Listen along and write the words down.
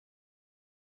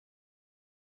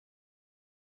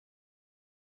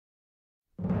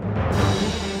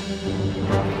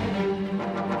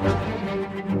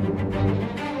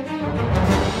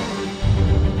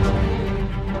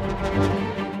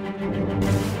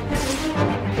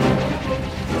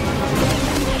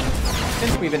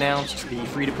we've announced the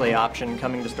free-to-play option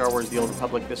coming to Star Wars The Old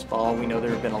Republic this fall, we know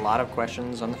there have been a lot of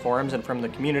questions on the forums and from the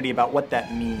community about what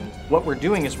that means. What we're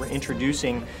doing is we're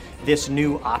introducing this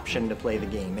new option to play the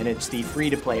game, and it's the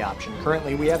free-to-play option.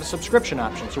 Currently, we have a subscription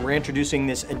option, so we're introducing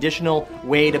this additional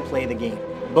way to play the game.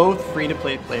 Both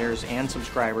free-to-play players and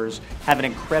subscribers have an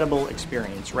incredible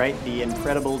experience, right? The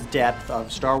incredible depth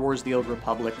of Star Wars The Old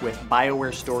Republic with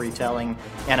BioWare storytelling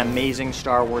and amazing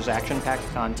Star Wars action-packed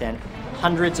content,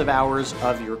 hundreds of hours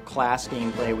of your class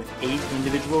gameplay with 8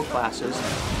 individual classes.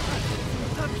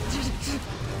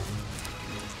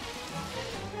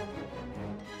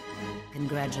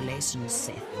 Congratulations,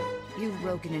 Sith. You've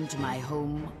broken into my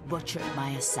home, butchered my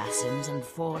assassins, and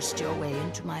forced your way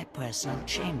into my personal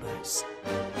chambers.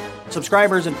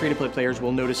 Subscribers and free-to-play players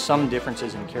will notice some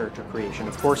differences in character creation.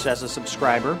 Of course, as a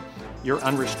subscriber, you're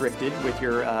unrestricted with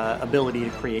your ability to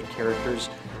create characters.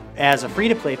 As a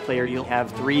free-to-play player, you'll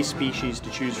have 3 species to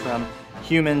choose from: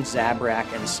 human, Zabrak,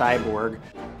 and cyborg.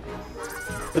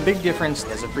 The big difference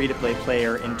as a free-to-play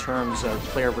player in terms of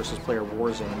player versus player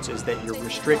war zones is that you're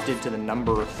restricted to the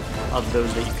number of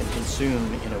those that you can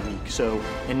consume in a week. So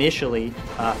initially,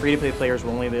 free-to-play players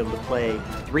will only be able to play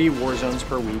 3 war zones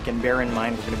per week, and bear in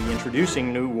mind we're going to be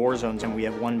introducing new war zones, and we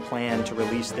have one plan to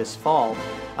release this fall.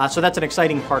 So that's an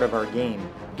exciting part of our game.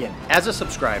 Again, as a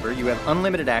subscriber, you have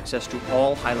unlimited access to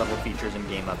all high-level features and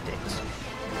game updates.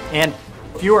 And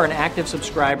if you are an active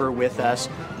subscriber with us,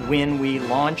 when we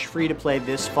launch free-to-play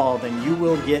this fall, then you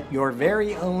will get your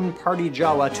very own party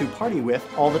Jawa to party with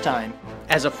all the time.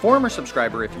 As a former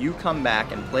subscriber, if you come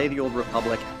back and play the Old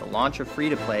Republic at the launch of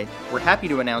free-to-play, we're happy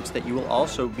to announce that you will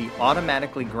also be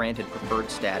automatically granted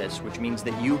preferred status, which means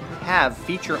that you have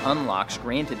feature unlocks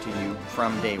granted to you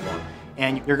from day one.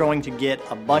 And you're going to get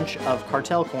a bunch of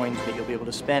cartel coins that you'll be able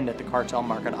to spend at the cartel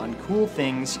market on cool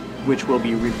things, which we'll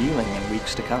be revealing in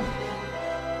weeks to come.